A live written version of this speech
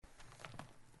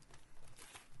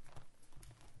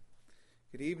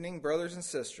Good evening, brothers and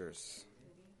sisters.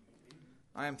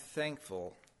 I am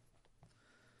thankful.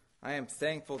 I am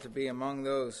thankful to be among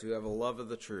those who have a love of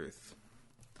the truth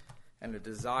and a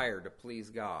desire to please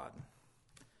God.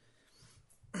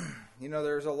 You know,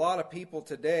 there's a lot of people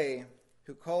today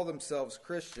who call themselves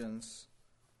Christians,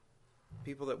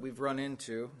 people that we've run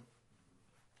into,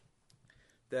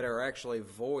 that are actually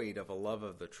void of a love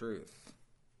of the truth.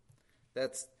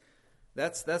 That's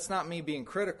not me being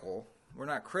critical. We're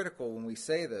not critical when we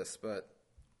say this, but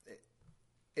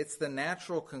it's the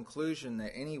natural conclusion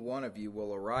that any one of you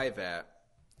will arrive at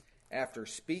after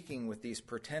speaking with these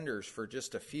pretenders for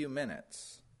just a few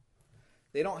minutes.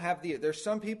 They don't have there's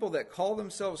some people that call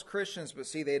themselves Christians, but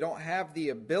see, they don't have the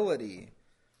ability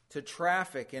to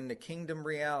traffic into kingdom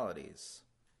realities.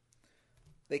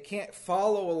 They can't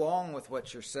follow along with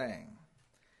what you're saying.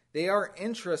 They aren't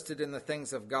interested in the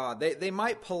things of God. They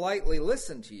might politely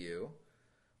listen to you,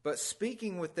 but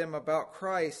speaking with them about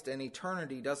Christ and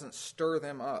eternity doesn't stir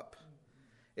them up.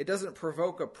 It doesn't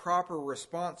provoke a proper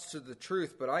response to the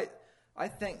truth. But I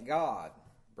thank God,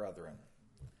 brethren,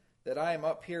 that I am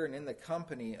up here and in the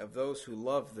company of those who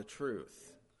love the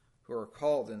truth, who are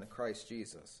called into Christ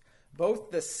Jesus. Both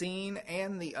the seen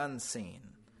and the unseen.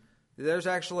 There's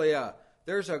actually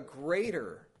there's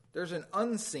an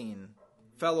unseen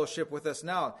fellowship with us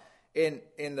now. In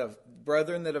the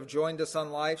brethren that have joined us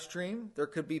on live stream, there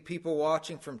could be people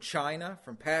watching from China,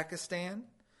 from Pakistan,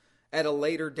 at a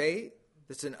later date.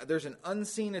 There's an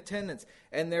unseen attendance.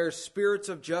 And there's spirits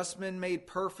of just men made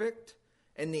perfect,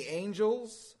 and the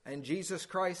angels, and Jesus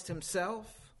Christ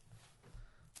himself,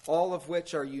 all of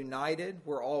which are united.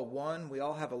 We're all one. We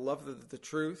all have a love of the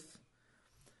truth.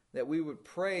 That we would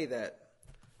pray that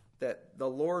the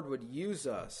Lord would use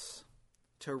us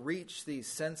to reach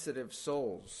these sensitive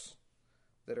souls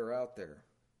that are out there.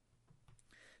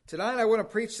 Tonight I want to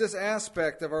preach this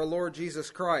aspect of our Lord Jesus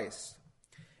Christ,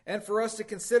 and for us to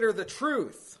consider the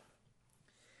truth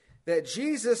that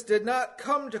Jesus did not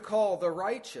come to call the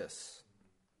righteous,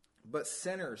 but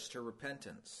sinners to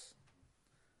repentance.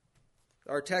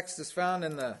 Our text is found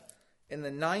in the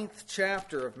 9th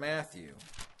chapter of Matthew.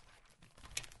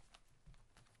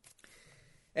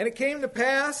 And it came to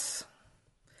pass,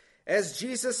 as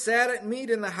Jesus sat at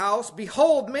meat in the house,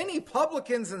 behold, many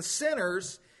publicans and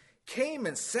sinners came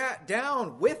and sat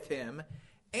down with him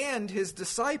and his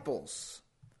disciples.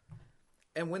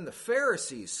 And when the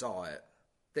Pharisees saw it,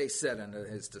 they said unto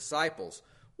his disciples,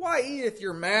 Why eateth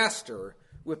your master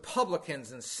with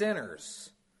publicans and sinners?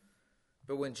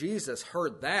 But when Jesus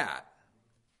heard that,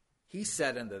 he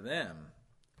said unto them,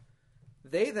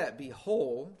 They that be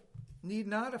whole need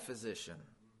not a physician,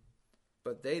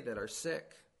 but they that are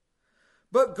sick.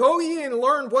 But go ye and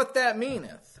learn what that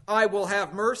meaneth. I will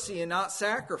have mercy and not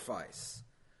sacrifice.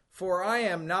 For I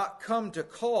am not come to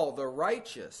call the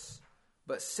righteous,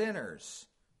 but sinners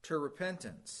to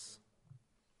repentance.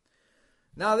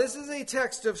 Now, this is a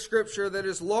text of Scripture that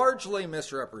is largely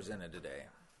misrepresented today.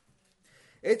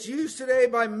 It's used today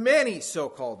by many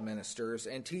so-called ministers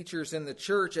and teachers in the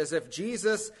church as if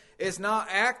Jesus is not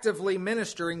actively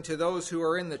ministering to those who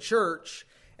are in the church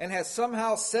and has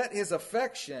somehow set his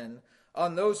affection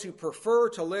on those who prefer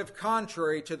to live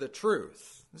contrary to the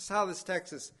truth. This is how this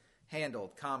text is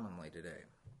handled commonly today.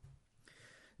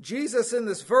 Jesus in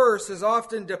this verse is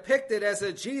often depicted as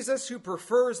a Jesus who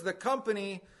prefers the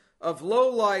company of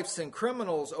lowlifes and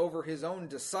criminals over his own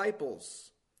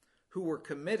disciples who were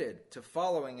committed to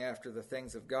following after the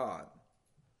things of God.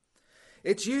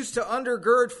 It's used to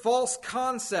undergird false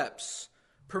concepts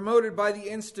promoted by the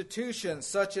institutions,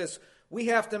 such as we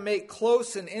have to make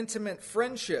close and intimate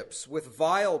friendships with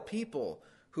vile people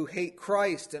who hate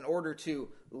Christ in order to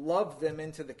love them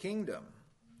into the kingdom.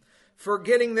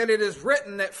 Forgetting that it is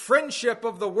written that friendship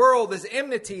of the world is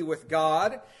enmity with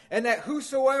God, and that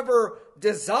whosoever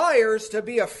desires to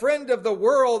be a friend of the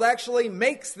world actually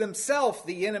makes themselves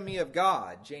the enemy of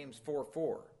God, James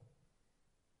 4:4.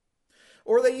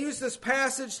 Or they use this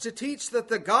passage to teach that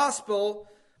the gospel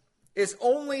is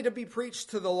only to be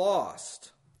preached to the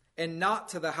lost and not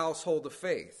to the household of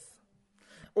faith.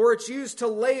 Or it's used to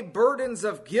lay burdens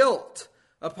of guilt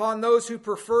upon those who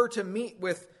prefer to meet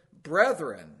with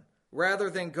brethren rather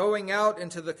than going out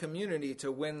into the community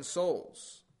to win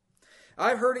souls.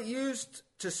 I've heard it used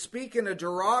to speak in a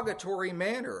derogatory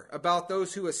manner about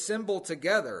those who assemble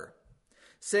together,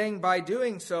 saying by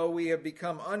doing so we have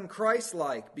become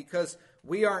unchristlike because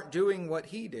we aren't doing what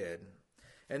he did.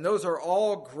 And those are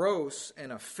all gross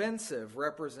and offensive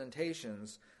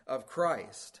representations of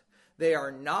Christ. They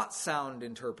are not sound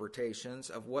interpretations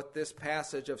of what this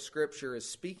passage of Scripture is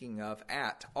speaking of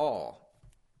at all.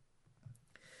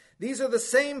 These are the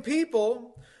same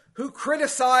people who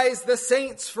criticize the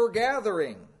saints for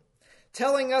gathering,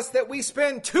 telling us that we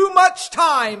spend too much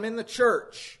time in the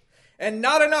church and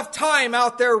not enough time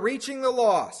out there reaching the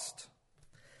lost.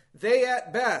 They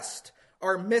at best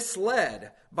are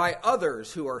misled by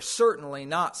others who are certainly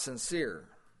not sincere.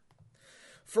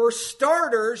 For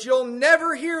starters, you'll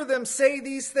never hear them say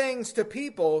these things to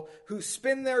people who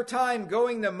spend their time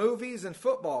going to movies and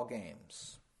football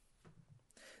games.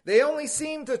 They only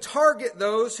seem to target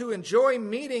those who enjoy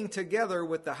meeting together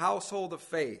with the household of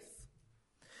faith.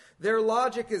 Their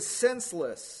logic is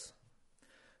senseless.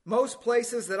 Most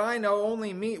places that I know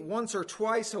only meet once or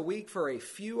twice a week for a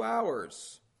few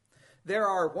hours. There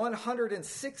are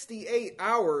 168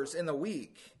 hours in the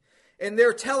week, and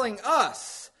they're telling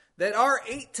us that our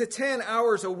 8 to 10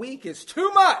 hours a week is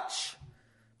too much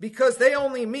because they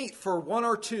only meet for 1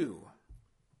 or 2.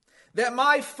 That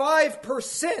my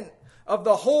 5% of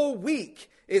the whole week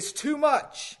is too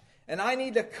much and I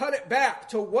need to cut it back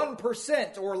to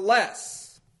 1% or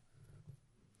less.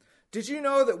 Did you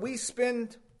know that we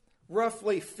spend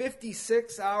roughly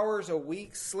 56 hours a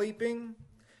week sleeping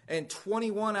and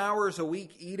 21 hours a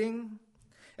week eating?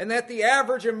 And that the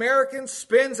average American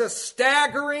spends a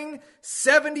staggering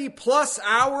 70 plus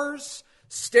hours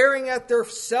staring at their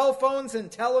cell phones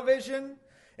and television,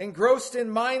 engrossed in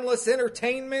mindless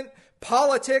entertainment,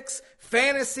 politics,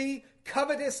 fantasy,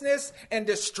 covetousness, and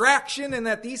distraction, and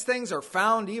that these things are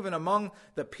found even among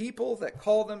the people that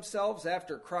call themselves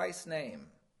after Christ's name.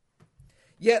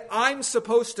 Yet I'm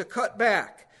supposed to cut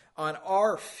back on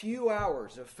our few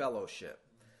hours of fellowship.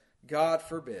 God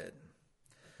forbid.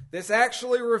 This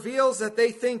actually reveals that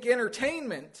they think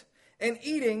entertainment and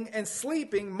eating and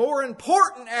sleeping more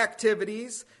important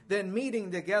activities than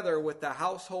meeting together with the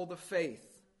household of faith.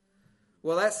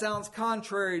 Well, that sounds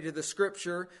contrary to the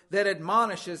scripture that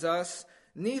admonishes us,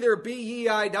 neither be ye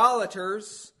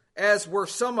idolaters, as were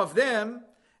some of them,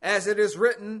 as it is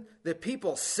written, the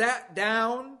people sat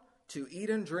down to eat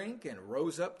and drink and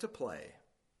rose up to play.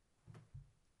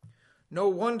 No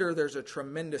wonder there's a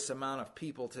tremendous amount of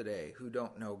people today who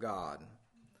don't know God.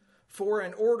 For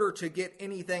in order to get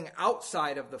anything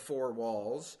outside of the four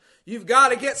walls, you've got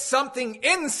to get something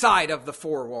inside of the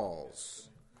four walls.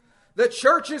 The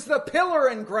church is the pillar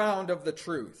and ground of the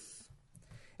truth.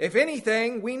 If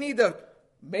anything, we need to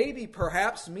maybe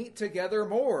perhaps meet together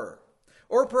more,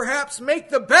 or perhaps make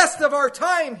the best of our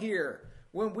time here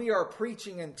when we are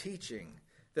preaching and teaching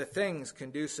the things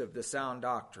conducive to sound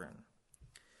doctrine.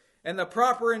 And the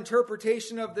proper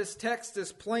interpretation of this text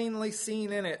is plainly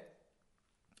seen in it.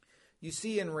 You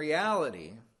see, in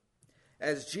reality,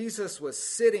 as Jesus was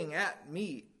sitting at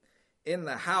meat in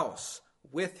the house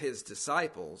with his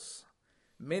disciples,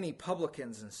 many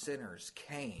publicans and sinners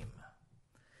came.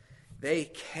 They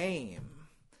came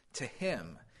to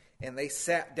him, and they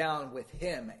sat down with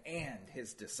him and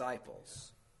his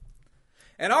disciples.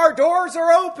 And our doors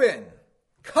are open.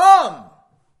 Come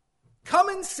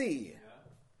and see.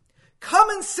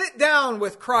 Come and sit down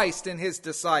with Christ and his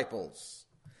disciples.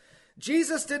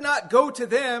 Jesus did not go to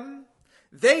them.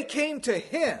 They came to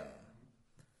him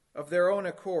of their own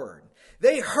accord.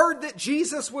 They heard that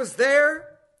Jesus was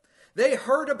there. They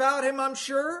heard about him, I'm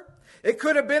sure. It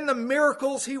could have been the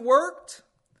miracles he worked.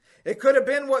 It could have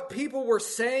been what people were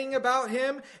saying about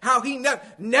him, how he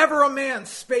never a man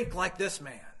spake like this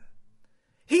man.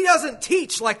 He doesn't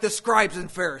teach like the scribes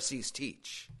and Pharisees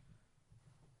teach.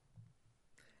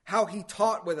 How he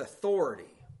taught with authority.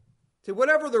 To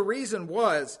whatever the reason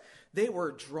was, they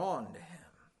were drawn to him.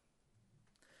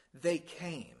 They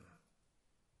came.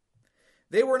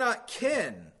 They were not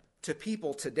kin to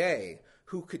people today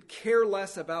who could care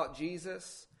less about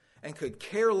Jesus and could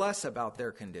care less about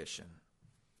their condition.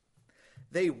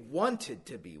 They wanted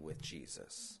to be with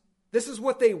Jesus. This is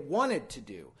what they wanted to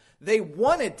do. They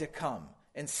wanted to come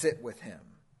and sit with him.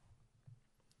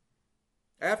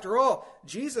 After all,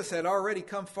 Jesus had already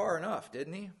come far enough,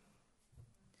 didn't he?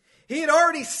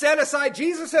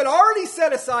 Jesus had already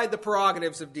set aside the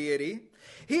prerogatives of deity.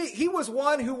 He was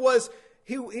one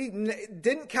he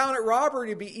didn't count it robbery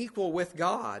to be equal with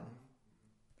God.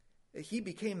 He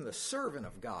became the servant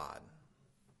of God.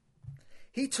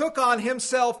 He took on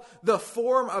himself the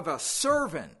form of a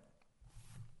servant.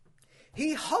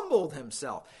 He humbled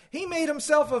himself. He made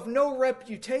himself of no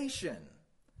reputation.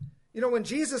 You know, when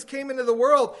Jesus came into the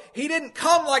world, he didn't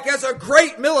come like as a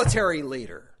great military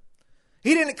leader.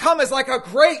 He didn't come as like a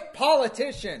great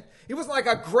politician. He was like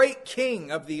a great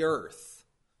king of the earth.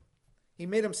 He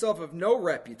made himself of no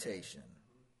reputation.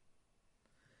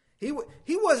 He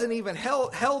wasn't even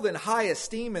held in high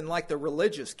esteem in like the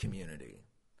religious community.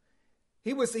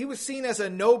 He was seen as a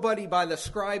nobody by the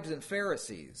scribes and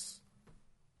Pharisees.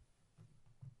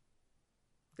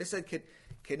 They said,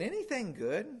 can anything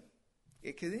good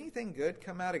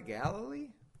come out of Galilee?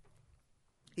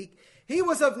 He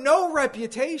was of no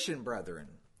reputation, brethren.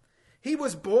 He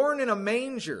was born in a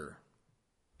manger.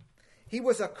 He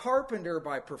was a carpenter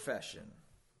by profession.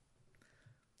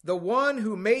 The one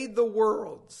who made the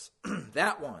worlds,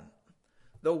 that one,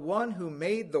 the one who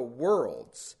made the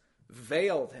worlds,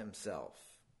 veiled himself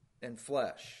in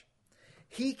flesh.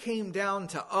 He came down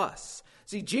to us.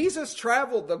 See, Jesus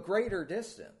traveled the greater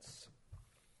distance.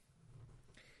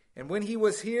 And when he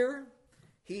was here,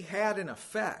 he had an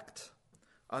effect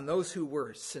on those who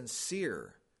were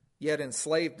sincere, yet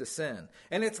enslaved to sin.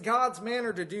 And it's God's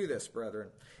manner to do this, brethren.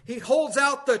 He holds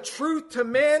out the truth to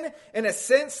men in a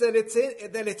sense that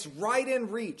it's right in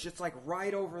reach. It's like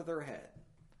right over their head.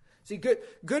 See,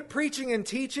 good preaching and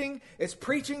teaching is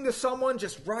preaching to someone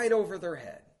just right over their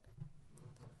head,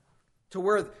 to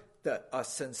where a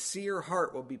sincere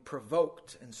heart will be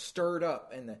provoked and stirred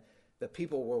up, and the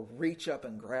people will reach up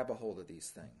and grab a hold of these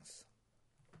things.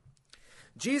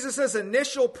 Jesus'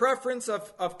 initial preference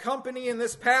of company in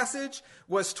this passage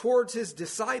was towards his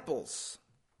disciples.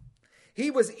 He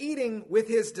was eating with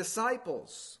his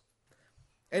disciples.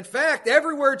 In fact,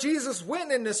 everywhere Jesus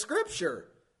went in the Scripture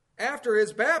after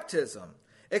his baptism,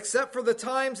 except for the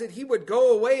times that he would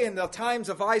go away in the times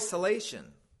of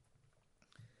isolation,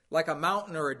 like a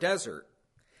mountain or a desert,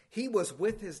 he was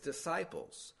with his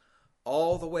disciples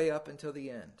all the way up until the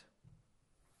end.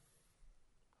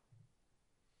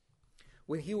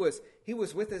 When he was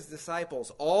with his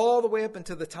disciples all the way up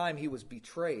until the time he was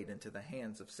betrayed into the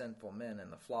hands of sinful men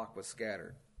and the flock was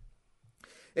scattered.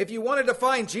 If you wanted to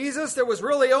find Jesus, there was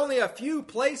really only a few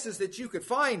places that you could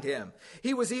find him.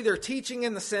 He was either teaching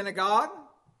in the synagogue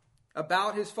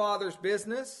about his Father's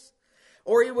business,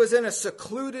 or he was in a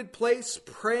secluded place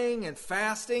praying and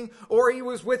fasting, or he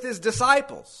was with his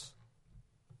disciples.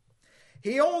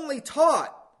 He only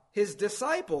taught his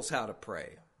disciples how to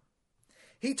pray.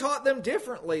 He taught them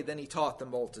differently than he taught the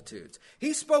multitudes.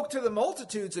 He spoke to the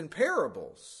multitudes in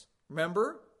parables,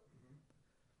 remember?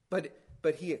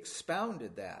 But he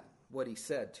expounded what he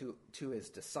said to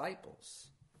his disciples.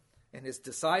 And his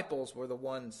disciples were the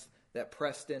ones that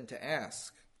pressed in to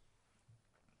ask.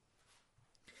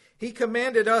 He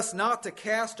commanded us not to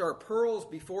cast our pearls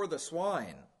before the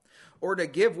swine, or to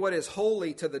give what is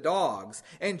holy to the dogs.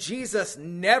 And Jesus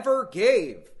never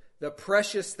gave the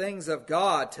precious things of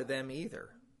God to them either.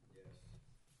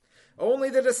 Only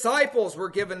the disciples were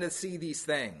given to see these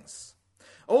things.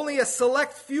 Only a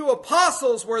select few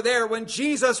apostles were there when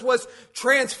Jesus was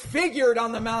transfigured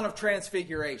on the Mount of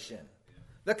Transfiguration.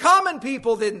 The common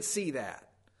people didn't see that.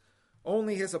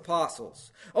 Only his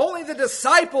apostles. Only the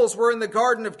disciples were in the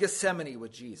Garden of Gethsemane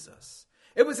with Jesus.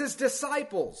 It was his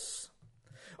disciples.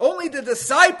 Only the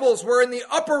disciples were in the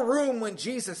upper room when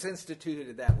Jesus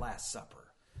instituted that Last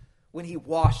Supper, when he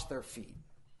washed their feet.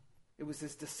 It was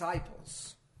his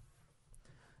disciples.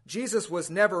 Jesus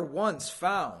was never once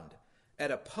found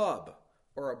at a pub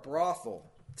or a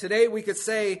brothel. Today we could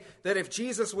say that if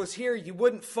Jesus was here, you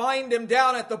wouldn't find him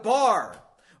down at the bar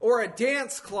or a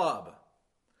dance club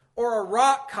or a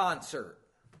rock concert.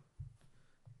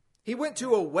 He went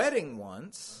to a wedding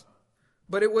once,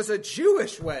 but it was a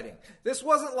Jewish wedding. This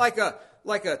wasn't like a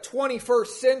 21st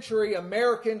century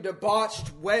American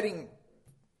debauched wedding.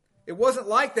 It wasn't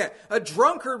like that. A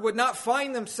drunkard would not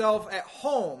find themselves at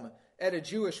home at a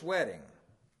Jewish wedding.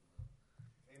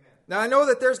 Now, I know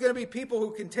that there's going to be people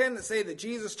who contend to say that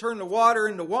Jesus turned the water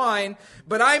into wine,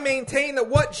 but I maintain that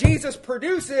what Jesus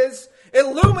produces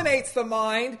illuminates the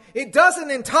mind. It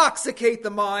doesn't intoxicate the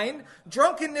mind.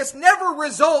 Drunkenness never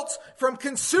results from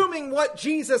consuming what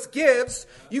Jesus gives.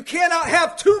 You cannot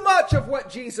have too much of what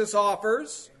Jesus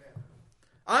offers.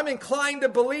 I'm inclined to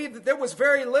believe that there was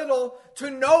very little to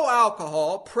no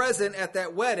alcohol present at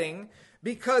that wedding,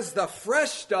 because the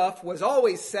fresh stuff was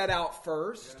always set out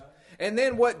first. And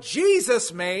then what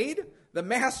Jesus made, the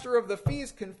master of the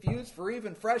feast confused for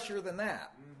even fresher than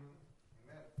that.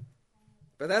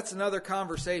 But that's another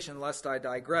conversation, lest I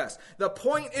digress. The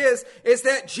point is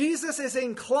that Jesus is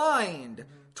inclined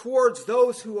towards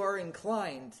those who are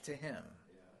inclined to him.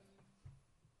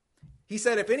 He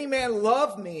said, if any man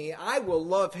love me, I will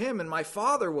love him, and my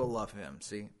Father will love him.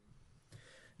 See?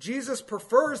 Jesus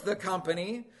prefers the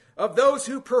company of those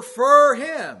who prefer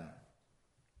him.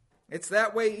 It's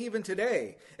that way even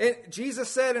today. And Jesus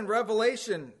said in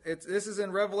Revelation, this is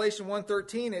in Revelation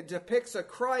 1:13, it depicts a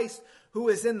Christ who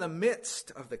is in the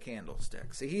midst of the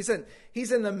candlestick. See, he's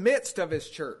in the midst of his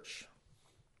church.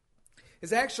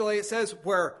 It says,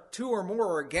 where two or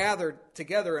more are gathered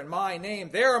together in my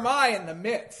name, there am I in the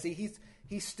midst. See,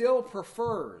 he still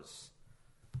prefers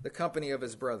the company of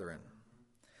his brethren.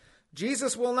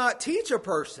 Jesus will not teach a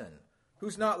person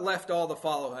who's not left all to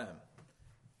follow him.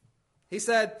 He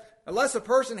said, unless a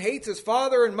person hates his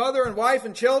father and mother and wife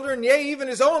and children, yea, even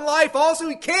his own life also,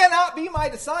 he cannot be my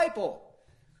disciple.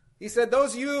 He said,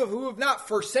 those of you who have not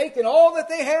forsaken all that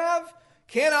they have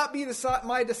cannot be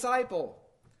my disciple.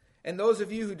 And those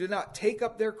of you who do not take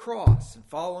up their cross and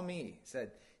follow me, he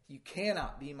said, you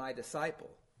cannot be my disciple.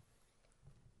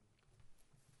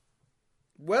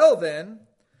 Well then,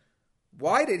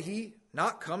 why did he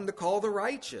not come to call the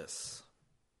righteous?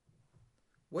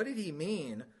 What did he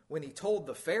mean when he told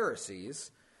the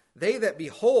Pharisees, they that be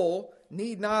whole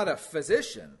need not a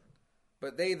physician,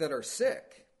 but they that are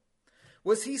sick?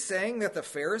 Was he saying that the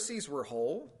Pharisees were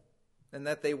whole and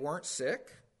that they weren't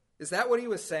sick? Is that what he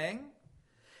was saying?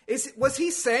 Was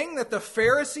he saying that the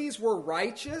Pharisees were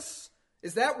righteous?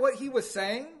 Is that what he was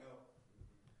saying?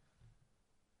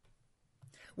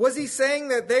 Was he saying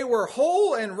that they were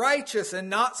whole and righteous and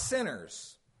not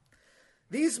sinners?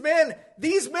 These men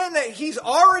that he's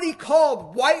already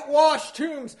called whitewashed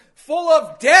tombs full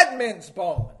of dead men's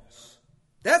bones.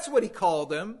 That's what he called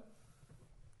them.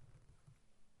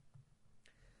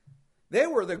 They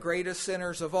were the greatest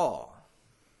sinners of all.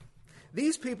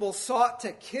 These people sought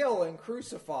to kill and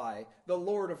crucify the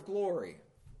Lord of glory.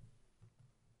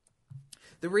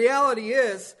 The reality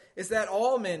is that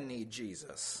all men need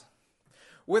Jesus.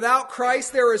 Without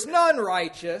Christ, there is none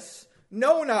righteous,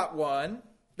 no, not one.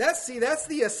 That's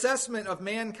the assessment of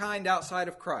mankind outside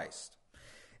of Christ.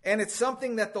 And it's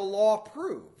something that the law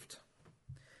proved.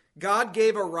 God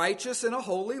gave a righteous and a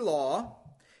holy law,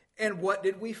 and what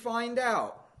did we find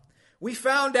out? We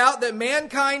found out that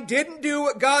mankind didn't do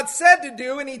what God said to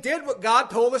do, and he did what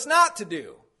God told us not to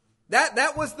do. That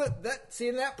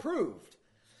proved.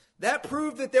 That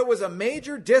proved that there was a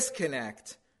major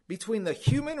disconnect between the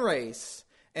human race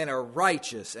and a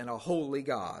righteous and a holy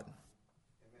God.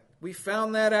 We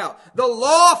found that out. The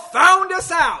law found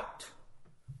us out.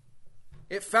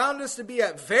 It found us to be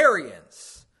at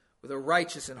variance with a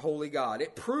righteous and holy God.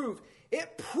 It proved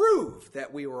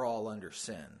that we were all under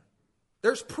sin.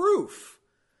 There's proof.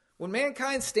 When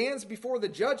mankind stands before the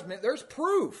judgment, there's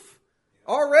proof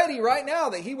already right now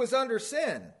that he was under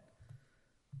sin.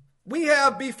 We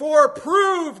have before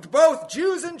proved, both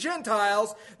Jews and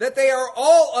Gentiles, that they are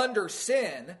all under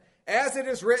sin. As it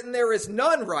is written, there is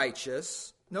none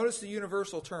righteous. Notice the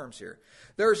universal terms here.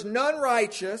 There's none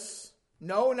righteous,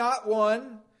 no, not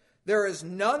one. There is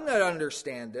none that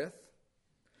understandeth.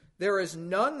 There is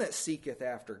none that seeketh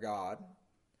after God.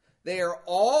 They are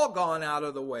all gone out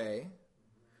of the way.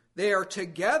 They are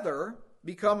together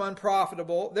become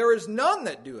unprofitable. There is none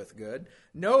that doeth good,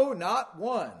 no, not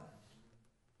one.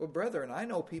 Well, brethren, I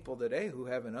know people today who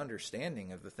have an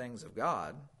understanding of the things of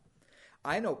God.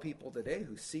 I know people today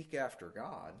who seek after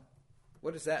God.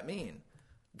 What does that mean?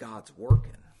 God's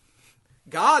working.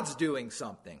 God's doing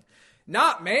something.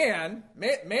 Not man.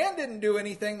 Man didn't do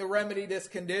anything to remedy this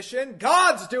condition.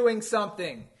 God's doing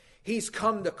something. He's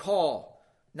come to call,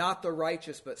 not the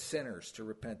righteous, but sinners to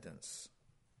repentance.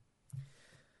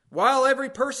 While every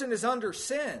person is under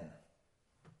sin,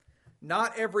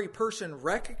 not every person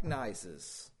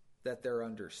recognizes that they're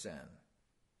under sin.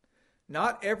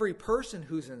 Not every person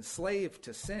who's enslaved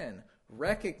to sin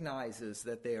recognizes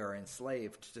that they are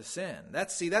enslaved to sin.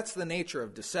 That's the nature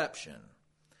of deception.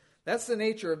 That's the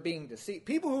nature of being deceived.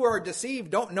 People who are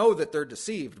deceived don't know that they're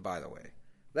deceived, by the way.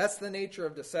 That's the nature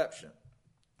of deception.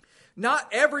 Not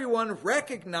everyone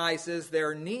recognizes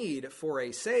their need for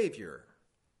a Savior.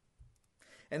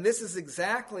 And this is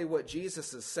exactly what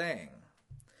Jesus is saying.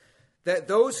 That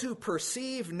those who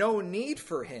perceive no need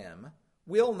for him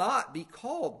will not be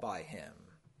called by him.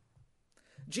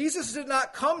 Jesus did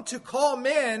not come to call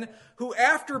men who,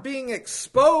 after being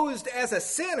exposed as a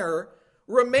sinner,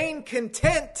 remain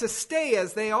content to stay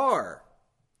as they are.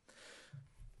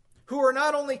 Who are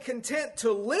not only content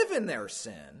to live in their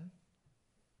sin,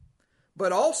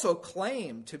 but also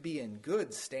claim to be in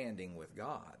good standing with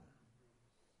God.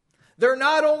 They're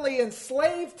not only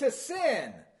enslaved to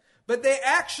sin, but they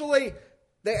actually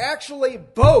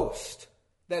boast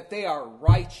that they are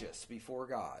righteous before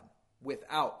God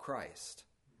without Christ,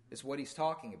 is what he's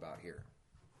talking about here.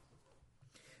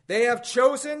 They have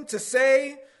chosen to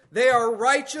say they are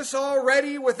righteous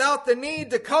already without the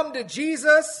need to come to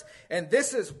Jesus, and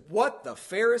this is what the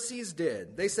Pharisees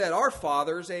did. They said, our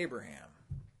father is Abraham.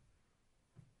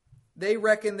 They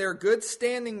reckon their good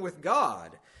standing with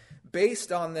God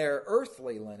based on their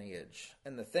earthly lineage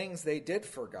and the things they did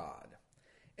for God.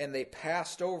 And they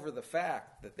passed over the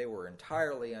fact that they were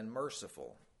entirely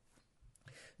unmerciful.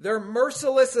 Their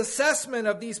merciless assessment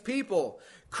of these people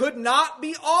could not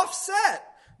be offset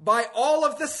by all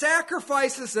of the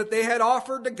sacrifices that they had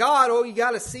offered to God. Oh, you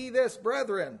got to see this,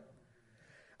 brethren.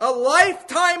 A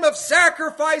lifetime of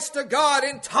sacrifice to God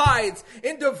in tithes,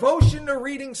 in devotion to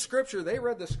reading Scripture. They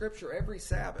read the Scripture every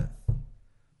Sabbath.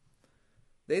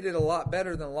 They did a lot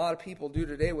better than a lot of people do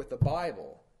today with the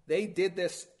Bible. They did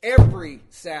this every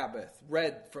Sabbath.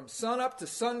 Read from sun up to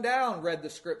sundown, read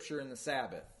the Scripture in the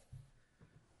Sabbath.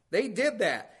 They did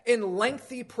that in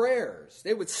lengthy prayers.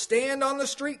 They would stand on the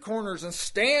street corners and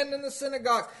stand in the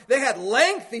synagogues. They had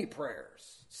lengthy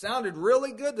prayers. Sounded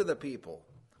really good to the people.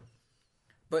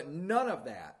 But none of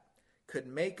that could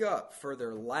make up for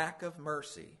their lack of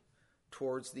mercy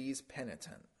towards these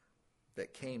penitent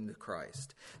that came to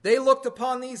Christ. They looked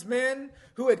upon these men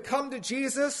who had come to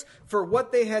Jesus for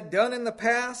what they had done in the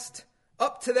past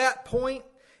up to that point,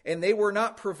 and they were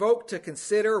not provoked to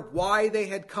consider why they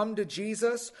had come to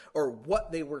Jesus or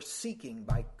what they were seeking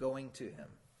by going to him.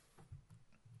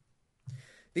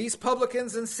 These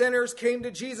publicans and sinners came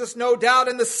to Jesus, no doubt,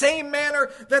 in the same manner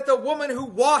that the woman who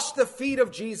washed the feet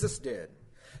of Jesus did.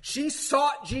 She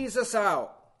sought Jesus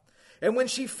out. And when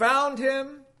she found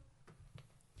him,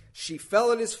 she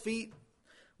fell at his feet,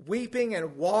 weeping,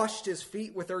 and washed his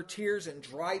feet with her tears and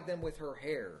dried them with her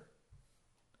hair.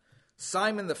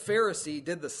 Simon the Pharisee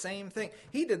did the same thing.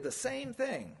 He did the same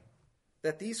thing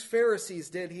that these Pharisees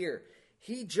did here.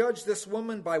 He judged this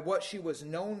woman by what she was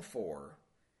known for,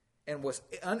 and was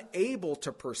unable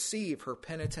to perceive her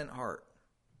penitent heart.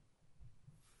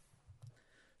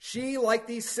 She, like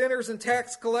these sinners and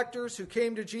tax collectors who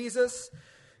came to Jesus,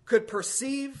 could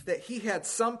perceive that he had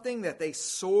something that they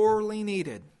sorely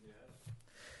needed.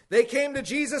 They came to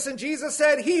Jesus, and Jesus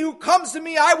said, "He who comes to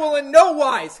me, I will in no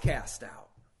wise cast out."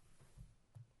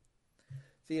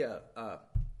 See, a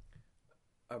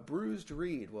bruised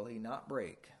reed will he not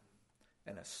break,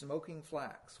 and a smoking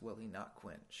flax will he not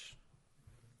quench.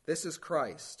 This is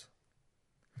Christ.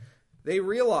 They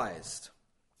realized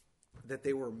that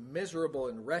they were miserable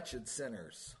and wretched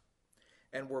sinners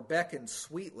and were beckoned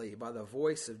sweetly by the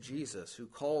voice of Jesus, who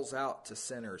calls out to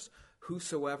sinners,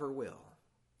 "Whosoever will."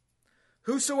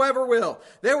 Whosoever will.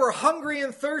 They were hungry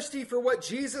and thirsty for what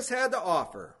Jesus had to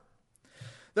offer.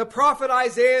 The prophet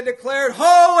Isaiah declared,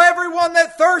 "Ho, everyone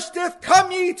that thirsteth,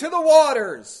 come ye to the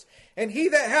waters. And he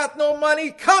that hath no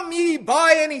money, come ye,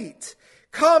 buy and eat.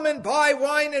 Come and buy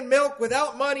wine and milk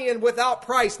without money and without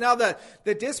price." Now the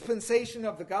dispensation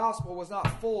of the gospel was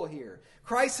not full here.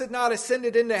 Christ had not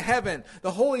ascended into heaven.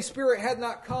 The Holy Spirit had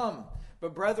not come.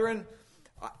 But brethren,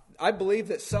 I believe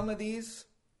that some of these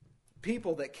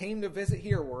people that came to visit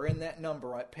here were in that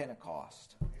number at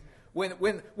Pentecost.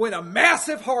 When a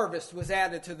massive harvest was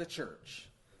added to the church.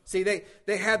 See,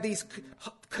 they had these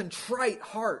contrite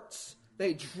hearts.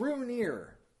 They drew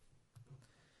near.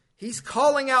 He's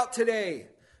calling out today,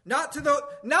 not to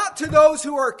those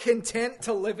who are content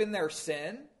to live in their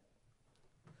sin.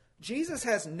 Jesus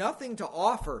has nothing to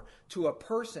offer to a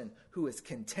person who is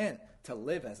content to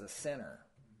live as a sinner.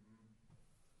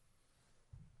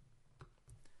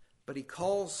 But he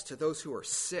calls to those who are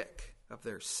sick of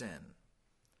their sin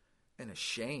and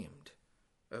ashamed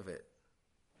of it,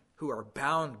 who are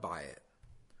bound by it,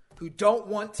 who don't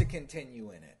want to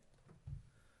continue in it,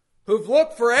 who've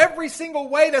looked for every single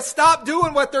way to stop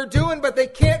doing what they're doing, but they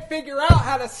can't figure out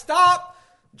how to stop.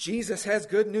 Jesus has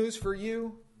good news for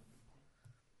you.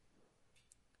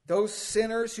 Those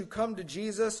sinners who come to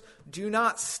Jesus do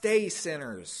not stay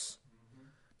sinners,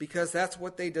 because that's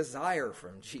what they desire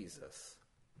from Jesus.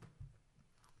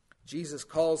 Jesus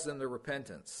calls them to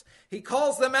repentance. He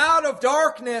calls them out of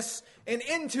darkness and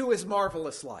into his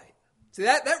marvelous light. See,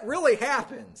 that really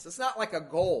happens. It's not like a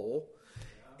goal.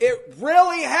 It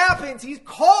really happens. He's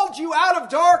called you out of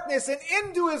darkness and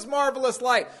into his marvelous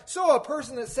light. So a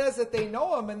person that says that they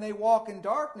know him and they walk in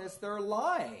darkness, they're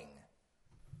lying.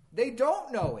 They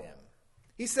don't know him.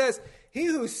 He says, "He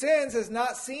who sins has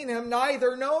not seen him,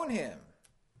 neither known him."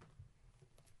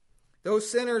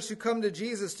 Those sinners who come to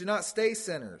Jesus do not stay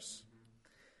sinners.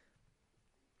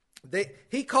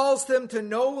 He calls them to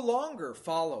no longer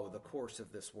follow the course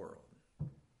of this world.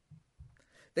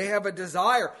 They have a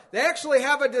desire. They actually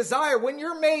have a desire. When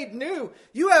you're made new,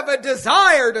 you have a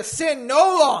desire to sin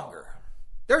no longer.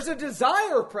 There's a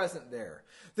desire present there.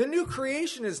 The new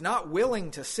creation is not willing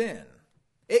to sin.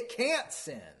 It can't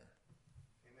sin.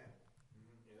 Amen.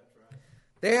 Yeah, that's right.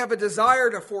 They have a desire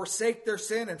to forsake their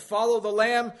sin and follow the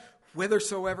Lamb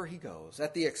whithersoever he goes,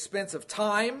 at the expense of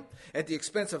time, at the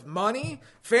expense of money,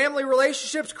 family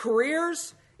relationships,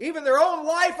 careers, even their own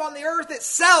life on the earth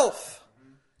itself.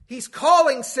 He's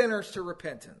calling sinners to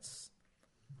repentance.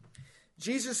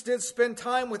 Jesus did spend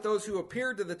time with those who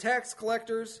appeared to the tax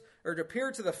collectors or to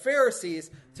appear to the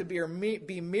Pharisees to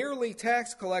be merely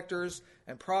tax collectors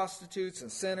and prostitutes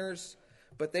and sinners,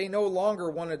 but they no longer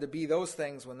wanted to be those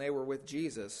things when they were with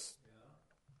Jesus.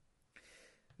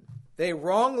 They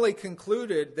wrongly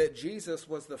concluded that Jesus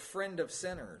was the friend of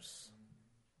sinners.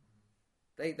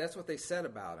 That's what they said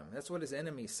about him. That's what his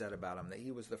enemies said about him, that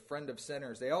he was the friend of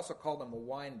sinners. They also called him a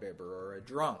winebibber or a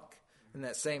drunk in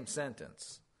that same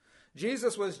sentence.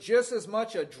 Jesus was just as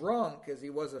much a drunk as he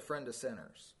was a friend of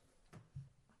sinners.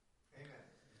 Amen.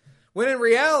 When in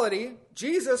reality,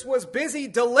 Jesus was busy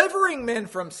delivering men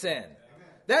from sin.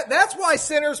 That's why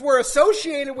sinners were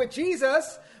associated with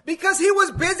Jesus, because he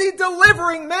was busy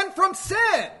delivering men from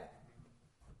sin.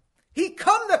 He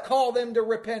come to call them to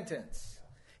repentance.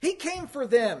 He came for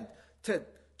them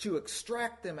to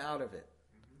extract them out of it,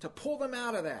 to pull them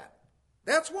out of that.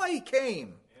 That's why he came.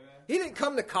 Amen. He didn't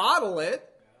come to coddle it.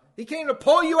 He came to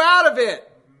pull you out of it.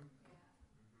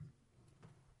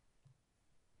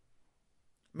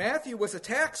 Matthew was a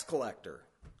tax collector.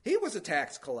 He was a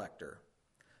tax collector.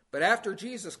 But after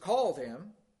Jesus called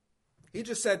him, he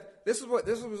just said, this is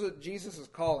what Jesus is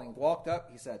calling. Walked up,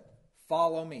 he said,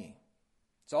 "Follow me."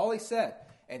 That's all he said.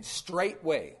 And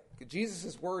straightway,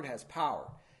 Jesus' word has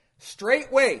power.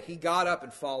 Straightway, he got up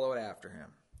and followed after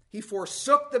him. He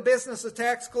forsook the business of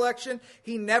tax collection.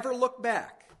 He never looked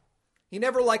back. He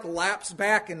never lapsed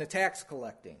back into tax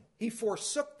collecting. He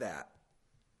forsook that.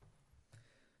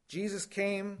 Jesus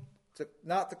came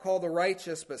not to call the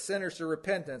righteous, but sinners to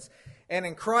repentance. And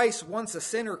in Christ, once a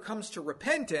sinner comes to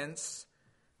repentance,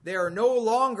 they are no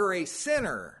longer a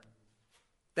sinner.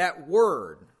 That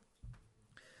word.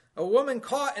 A woman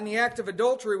caught in the act of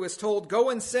adultery was told, "Go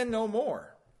and sin no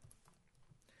more."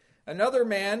 Another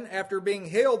man, after being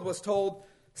healed, was told,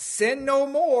 "Sin no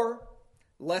more,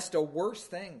 lest a worse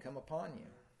thing come upon you."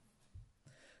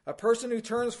 A person who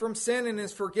turns from sin and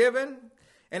is forgiven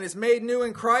and is made new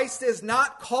in Christ is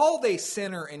not called a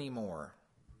sinner anymore.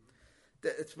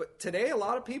 Today, a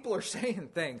lot of people are saying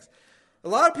things. A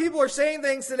lot of people are saying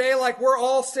things today like we're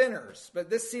all sinners. But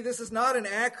this is not an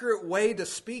accurate way to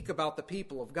speak about the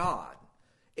people of God.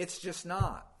 It's just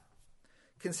not.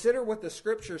 Consider what the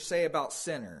scriptures say about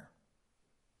sinner.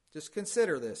 Just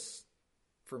consider this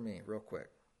for me real quick.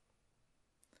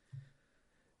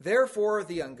 "Therefore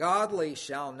the ungodly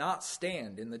shall not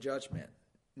stand in the judgment,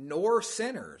 nor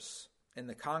sinners in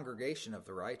the congregation of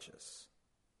the righteous."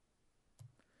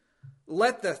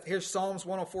 Here's Psalms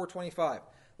 104:25.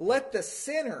 "Let the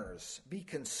sinners be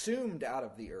consumed out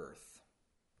of the earth,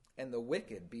 and the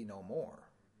wicked be no more."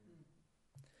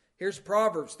 Here's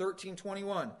Proverbs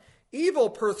 13:21. "Evil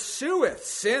pursueth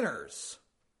sinners,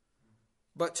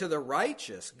 but to the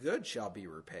righteous good shall be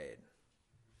repaid."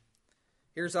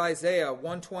 Here's Isaiah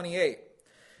 1:28.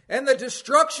 "And the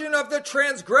destruction of the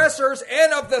transgressors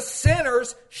and of the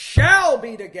sinners shall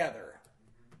be together,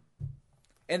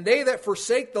 and they that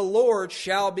forsake the Lord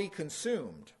shall be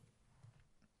consumed."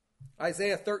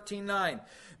 Isaiah 13:9.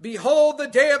 "Behold, the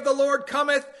day of the Lord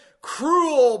cometh,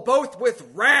 cruel both with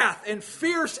wrath and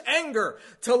fierce anger,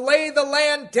 to lay the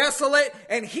land desolate,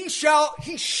 and he shall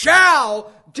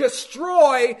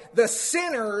destroy the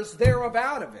sinners thereof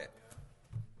out of it."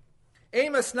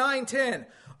 Amos 9:10.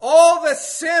 "All the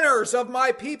sinners of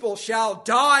my people shall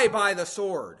die by the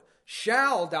sword,"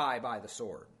 shall die by the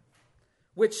sword,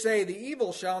 "which say, the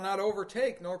evil shall not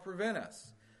overtake nor prevent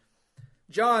us."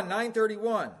 John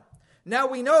 9:31. "Now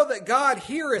we know that God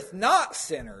heareth not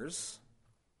sinners,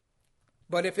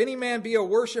 but if any man be a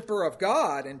worshipper of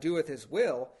God and doeth his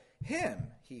will,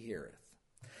 him he heareth."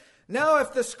 Now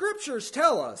if the scriptures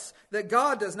tell us that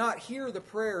God does not hear the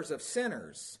prayers of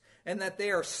sinners, and that they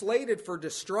are slated for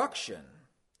destruction,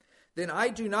 then I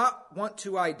do not want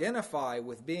to identify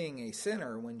with being a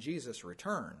sinner when Jesus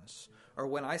returns, or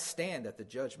when I stand at the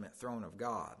judgment throne of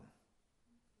God.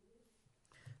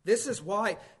 This is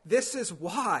why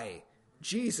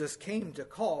Jesus came to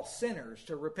call sinners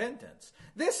to repentance.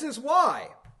 This is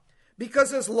why.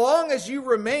 Because as long as you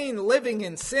remain living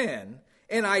in sin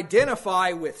and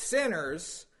identify with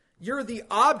sinners, you're the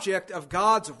object of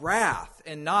God's wrath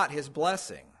and not his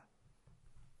blessing.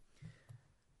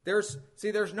 There's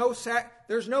no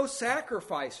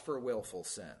sacrifice for willful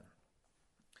sin.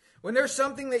 When there's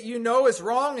something that you know is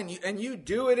wrong and you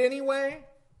do it anyway,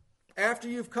 after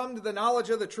you've come to the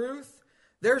knowledge of the truth,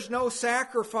 there's no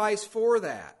sacrifice for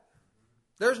that.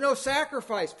 There's no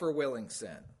sacrifice for willing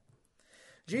sin.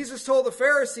 Jesus told the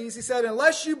Pharisees, he said,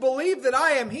 "Unless you believe that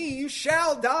I am he, you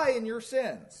shall die in your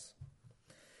sins."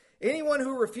 Anyone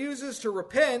who refuses to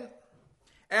repent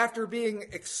after being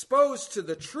exposed to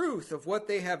the truth of what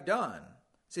they have done,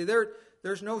 see,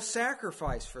 there's no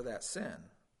sacrifice for that sin.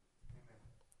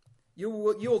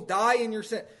 You'll die in your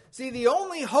sin. See, the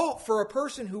only hope for a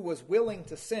person who was willing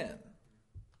to sin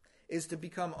is to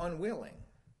become unwilling.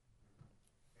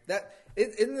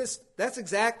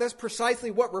 That's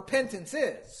precisely what repentance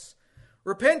is.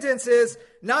 Repentance is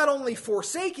not only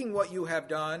forsaking what you have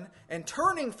done and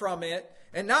turning from it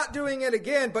and not doing it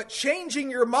again, but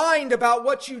changing your mind about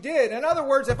what you did. In other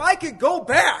words, if I could go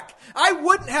back, I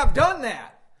wouldn't have done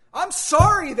that. I'm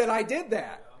sorry that I did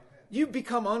that. You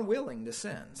become unwilling to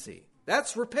sin, see.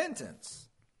 That's repentance.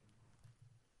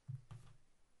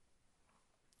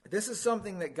 This is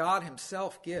something that God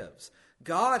himself gives.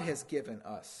 God has given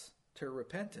us to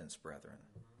repentance, brethren.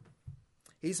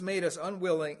 He's made us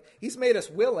unwilling. He's made us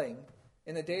willing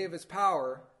in the day of his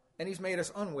power, and he's made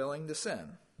us unwilling to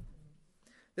sin.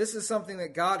 This is something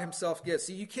that God himself gives.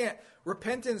 See,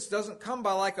 repentance doesn't come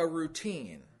by like a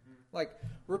routine. Like,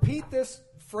 repeat this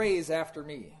phrase after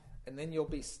me, and then you'll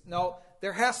be... No,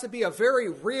 there has to be a very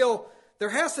real...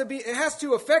 it has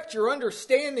to affect your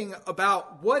understanding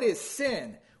about what is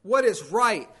sin, what is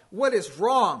right, what is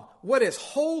wrong, what is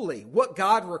holy, what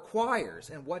God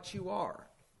requires, and what you are.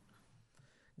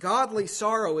 Godly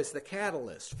sorrow is the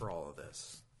catalyst for all of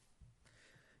this.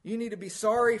 You need to be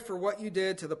sorry for what you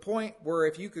did to the point where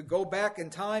if you could go back in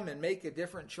time and make a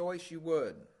different choice, you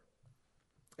would.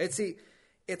 It's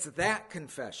that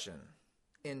confession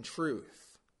in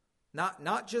truth.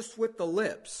 Not just with the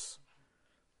lips,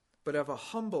 but of a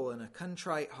humble and a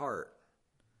contrite heart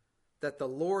that the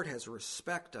Lord has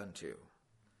respect unto.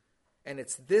 And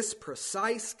it's this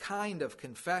precise kind of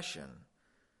confession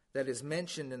that is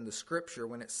mentioned in the Scripture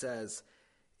when it says,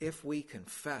 if we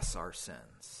confess our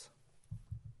sins.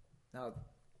 Now,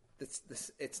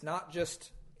 it's not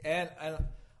just, and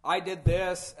I did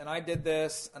this, and I did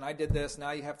this, and I did this,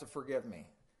 now you have to forgive me.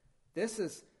 This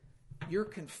is, you're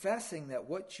confessing that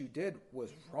what you did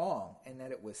was wrong, and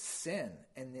that it was sin,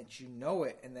 and that you know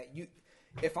it, and that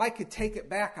if I could take it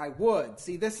back, I would.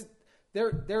 See, the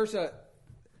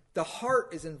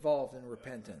heart is involved in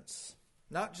repentance,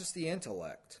 not just the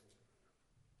intellect.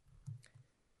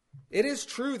 It is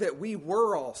true that we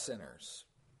were all sinners,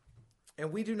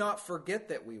 and we do not forget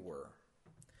that we were.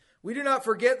 We do not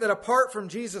forget that apart from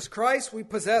Jesus Christ, we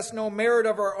possess no merit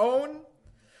of our own.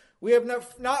 We have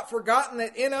not forgotten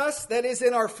that in us, that is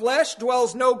in our flesh,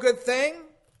 dwells no good thing.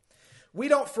 We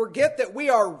don't forget that we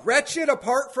are wretched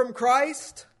apart from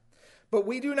Christ, but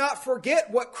we do not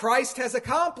forget what Christ has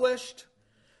accomplished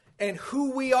and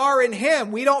who we are in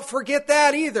him. We don't forget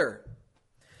that either.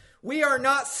 We are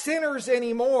not sinners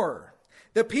anymore.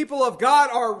 The people of God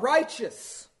are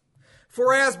righteous.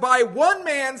 For as by one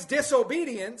man's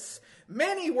disobedience,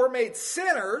 many were made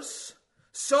sinners,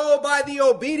 so by the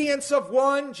obedience of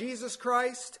one, Jesus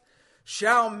Christ,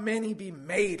 shall many be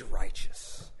made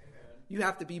righteous. Amen. You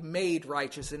have to be made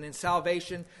righteous. And in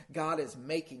salvation, God is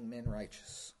making men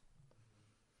righteous.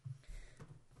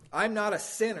 I'm not a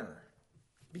sinner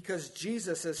because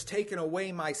Jesus has taken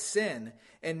away my sin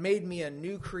and made me a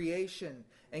new creation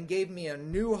and gave me a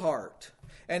new heart.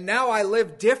 And now I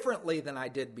live differently than I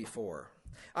did before.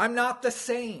 I'm not the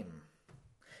same.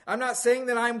 I'm not saying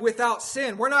that I'm without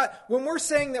sin. When we're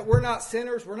saying that we're not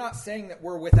sinners, we're not saying that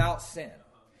we're without sin.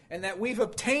 And that we've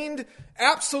obtained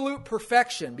absolute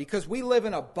perfection because we live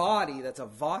in a body that's a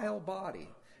vile body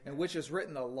in which is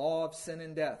written the law of sin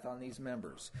and death on these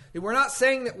members. We're not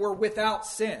saying that we're without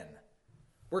sin.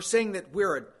 We're saying that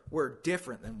we're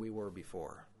different than we were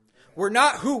before. We're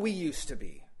not who we used to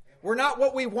be. We're not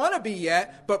what we want to be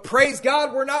yet, but praise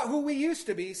God, we're not who we used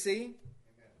to be, see?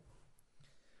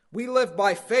 We live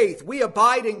by faith. We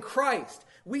abide in Christ.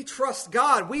 We trust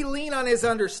God. We lean on his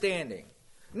understanding.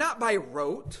 Not by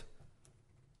rote.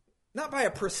 Not by a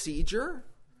procedure.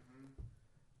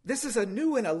 This is a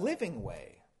new and a living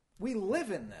way. We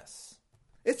live in this.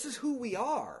 This is who we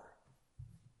are.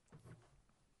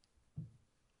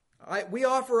 We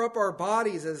offer up our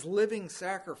bodies as living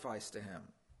sacrifice to him.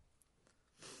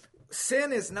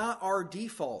 Sin is not our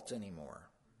default anymore.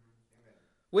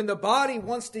 When the body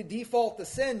wants to default to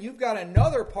sin, you've got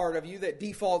another part of you that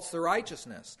defaults to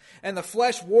righteousness. And the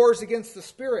flesh wars against the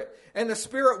spirit. And the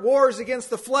spirit wars against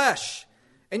the flesh.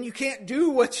 And you can't do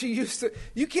what you used to.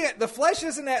 The flesh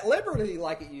isn't at liberty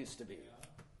like it used to be.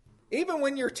 Even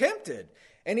when you're tempted.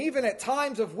 And even at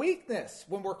times of weakness,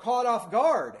 when we're caught off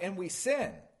guard and we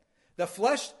sin. The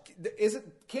flesh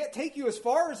can't take you as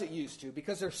far as it used to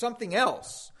because there's something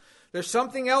else. There's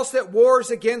something else that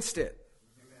wars against it.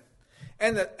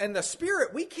 And the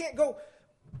spirit, we can't go,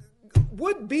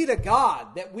 would be to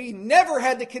God that we never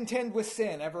had to contend with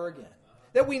sin ever again.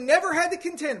 That we never had to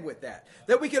contend with that.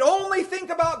 That we could only think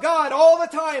about God all the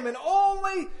time and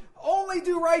only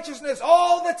do righteousness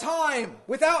all the time,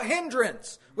 without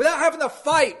hindrance, without having to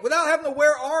fight, without having to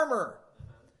wear armor.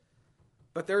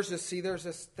 But there's this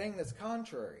thing that's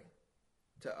contrary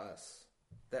to us,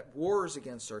 that wars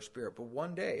against our spirit. But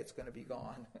one day it's going to be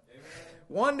gone. Amen.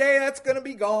 One day that's going to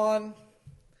be gone.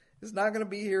 It's not going to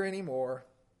be here anymore.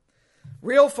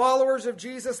 Real followers of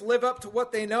Jesus live up to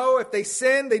what they know. If they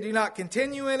sin, they do not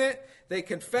continue in it. They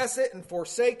confess it and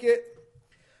forsake it.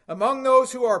 Among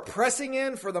those who are pressing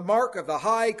in for the mark of the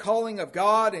high calling of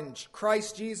God in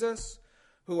Christ Jesus,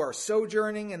 who are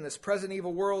sojourning in this present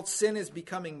evil world, sin is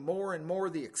becoming more and more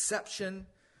the exception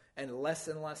and less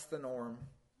the norm.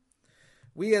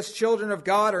 We as children of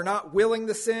God are not willing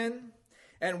to sin.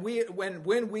 And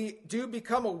when we do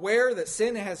become aware that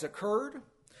sin has occurred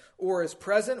or is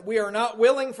present, we are not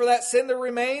willing for that sin to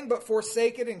remain, but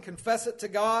forsake it and confess it to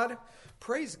God.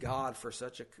 Praise God for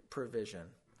such a provision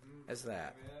as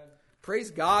that. Amen.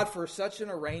 Praise God for such an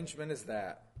arrangement as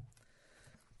that.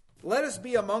 Let us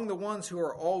be among the ones who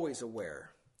are always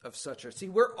aware of such a... See,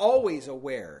 we're always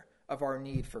aware of our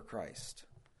need for Christ.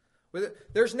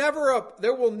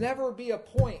 There will never be a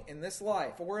point in this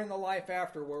life or in the life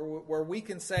after where we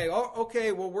can say, oh,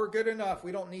 okay, well, we're good enough.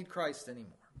 We don't need Christ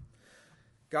anymore.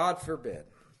 God forbid.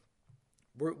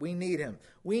 We need Him.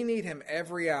 We need Him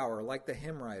every hour, like the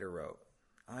hymn writer wrote.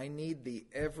 I need Thee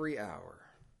every hour.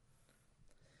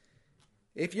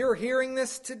 If you're hearing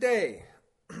this today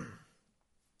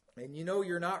and you know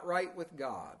you're not right with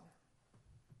God,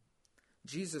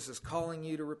 Jesus is calling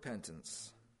you to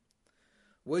repentance.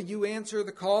 Will you answer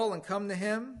the call and come to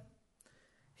Him?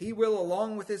 He will,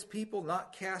 along with His people,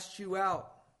 not cast you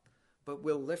out, but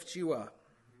will lift you up.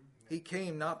 He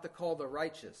came not to call the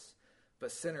righteous,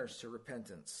 but sinners to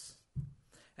repentance.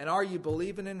 And are you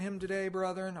believing in Him today,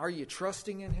 brethren? Are you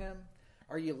trusting in Him?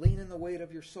 Are you leaning the weight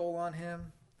of your soul on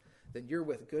Him? Then you're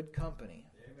with good company.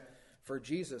 Amen. For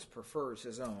Jesus prefers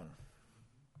His own.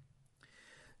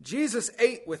 Jesus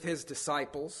ate with His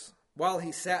disciples while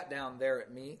He sat down there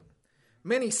at meat.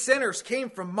 Many sinners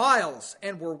came from miles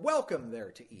and were welcome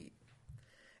there to eat.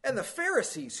 And the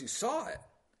Pharisees who saw it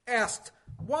asked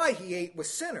why He ate with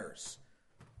sinners.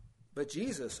 But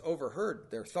Jesus overheard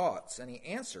their thoughts, and He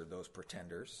answered those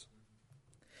pretenders.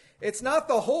 It's not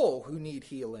the whole who need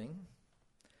healing,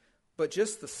 but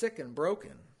just the sick and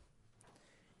broken.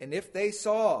 And if they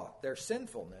saw their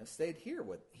sinfulness, they'd hear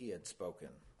what He had spoken.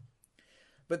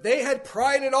 But they had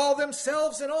prided all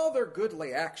themselves in all their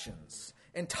goodly actions,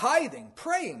 and tithing,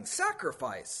 praying,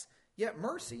 sacrifice, yet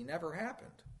mercy never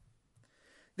happened.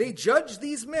 They judged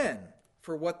these men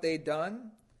for what they'd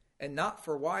done, and not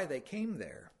for why they came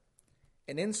there.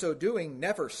 And in so doing,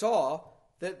 never saw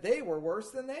that they were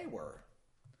worse than they were.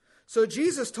 So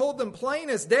Jesus told them plain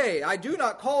as day, I do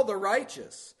not call the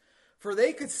righteous, for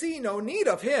they could see no need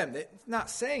of Him. Not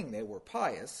saying they were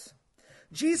pious.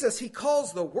 Jesus, He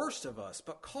calls the worst of us,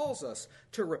 but calls us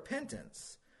to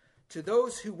repentance. To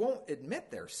those who won't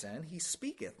admit their sin, He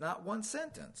speaketh not one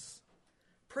sentence.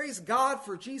 Praise God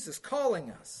for Jesus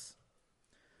calling us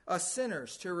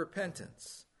sinners, to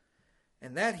repentance,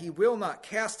 and that He will not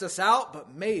cast us out,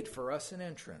 but made for us an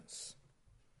entrance.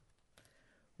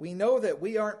 We know that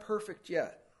we aren't perfect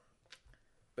yet,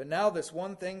 but now this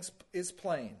one thing is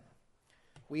plain.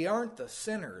 We aren't the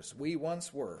sinners we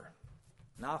once were,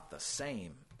 not the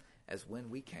same as when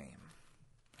we came.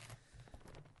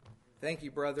 Thank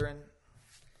you, brethren,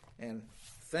 and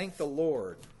thank the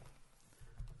Lord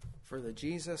for the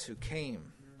Jesus who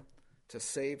came to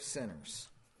save sinners.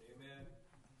 Amen.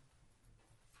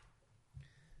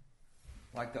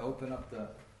 I'd like to open up the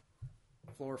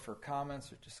floor for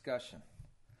comments or discussion.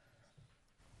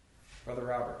 Brother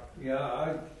Robert.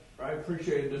 Yeah, I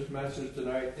appreciated this message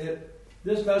tonight.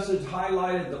 This message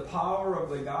highlighted the power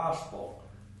of the gospel.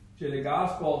 See, the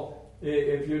gospel,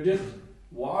 if you just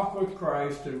walk with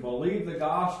Christ and believe the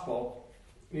gospel,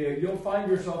 you'll find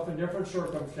yourself in different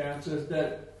circumstances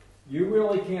that you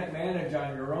really can't manage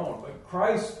on your own. But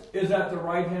Christ is at the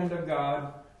right hand of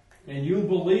God, and you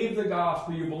believe the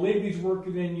gospel, you believe He's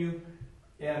working in you,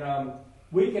 and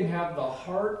we can have the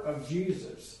heart of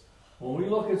Jesus. When we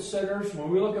look at sinners, when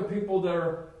we look at people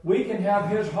we can have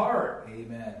His heart.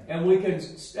 Amen. And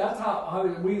that's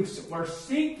how we're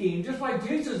seeking, just like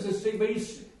Jesus is seeking, but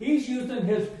He's using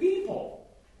His people.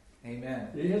 Amen.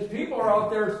 His people are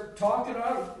out there talking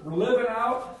out, living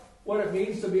out what it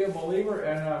means to be a believer,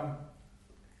 and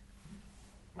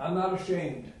I'm not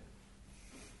ashamed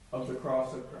of the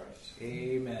cross of Christ.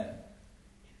 Amen.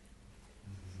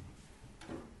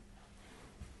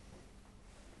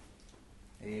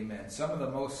 Amen. Some of the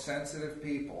most sensitive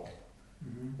people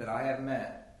that I have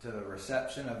met to the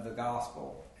reception of the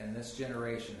gospel in this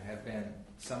generation have been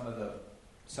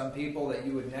some people that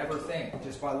you would never think,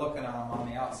 just by looking at them on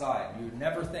the outside, you would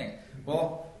never think.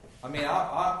 Well, I mean,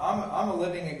 I'm a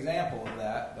living example of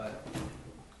that, but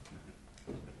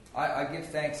I give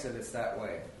thanks that it's that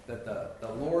way. That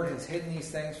the Lord has hidden these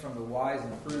things from the wise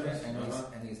and prudent,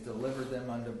 and He's delivered them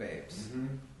unto babes.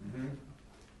 Mm-hmm.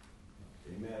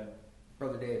 Mm-hmm. Amen.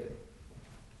 Brother David.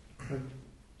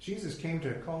 Jesus came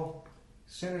to call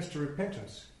sinners to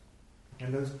repentance.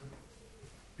 And those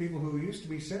people who used to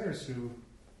be sinners who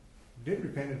did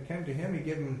repent and came to Him, He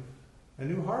gave them a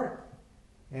new heart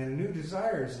and new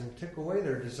desires and took away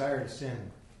their desire to sin.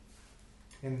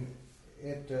 And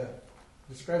it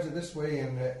describes it this way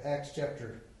in Acts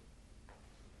chapter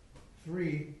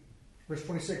 3, verse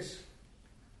 26.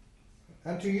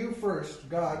 Unto you first,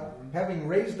 God, having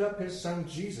raised up His Son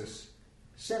Jesus,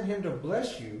 sent Him to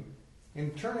bless you in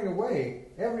turning away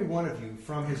every one of you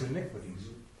from his iniquities.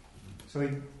 So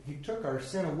he took our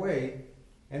sin away,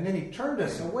 and then He turned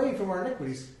us away from our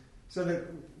iniquities so that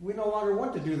we no longer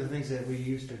want to do the things that we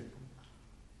used to.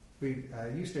 We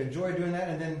used to enjoy doing that,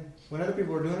 and then when other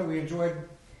people were doing it, we enjoyed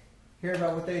hearing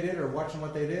about what they did or watching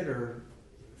what they did or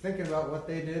thinking about what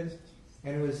they did.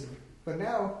 But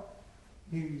now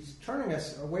He's turning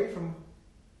us away from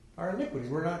our iniquities.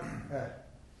 We're not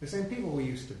the same people we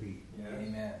used to be. Yes.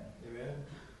 Amen. Amen. It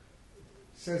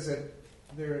says that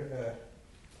there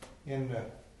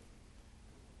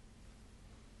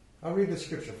I'll read the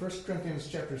scripture. 1 Corinthians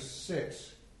chapter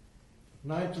 6,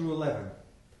 9 through 11.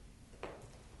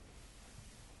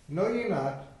 Know ye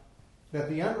not that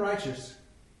the unrighteous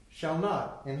shall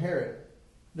not inherit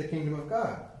the kingdom of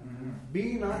God? Mm-hmm. Be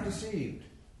ye not deceived,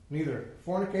 neither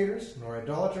fornicators, nor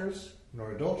idolaters,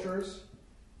 nor adulterers,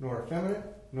 nor effeminate,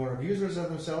 nor abusers of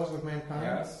themselves with mankind,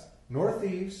 Yes. nor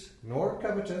thieves, nor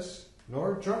covetous,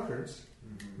 nor drunkards,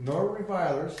 nor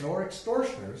revilers, nor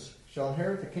extortioners shall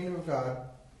inherit the kingdom of God.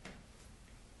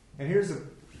 And here's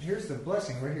the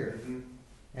blessing right here. Mm-hmm.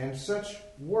 And such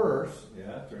were Yeah,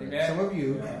 that's right. Amen. some of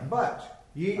you, Yeah. but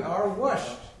ye are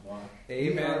washed, ye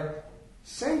Amen. are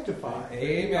sanctified, ye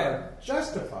Amen. are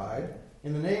justified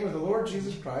in the name of the Lord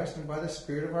Jesus Christ and by the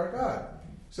Spirit of our God.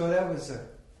 So that was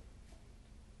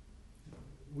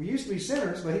we used to be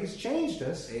sinners, but He's changed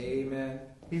us. Amen.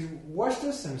 He's washed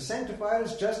us and sanctified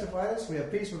us, justified us. We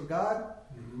have peace with God.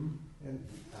 Mm-hmm. And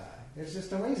it's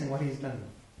just amazing what He's done.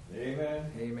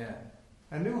 Amen. Amen.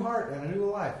 A new heart and a new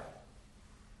life.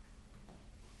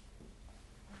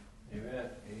 Amen.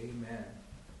 Amen.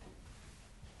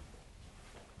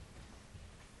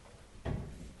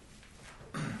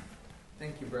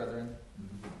 Thank you, brethren.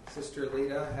 Sister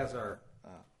Lita has our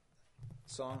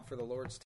song for the Lord's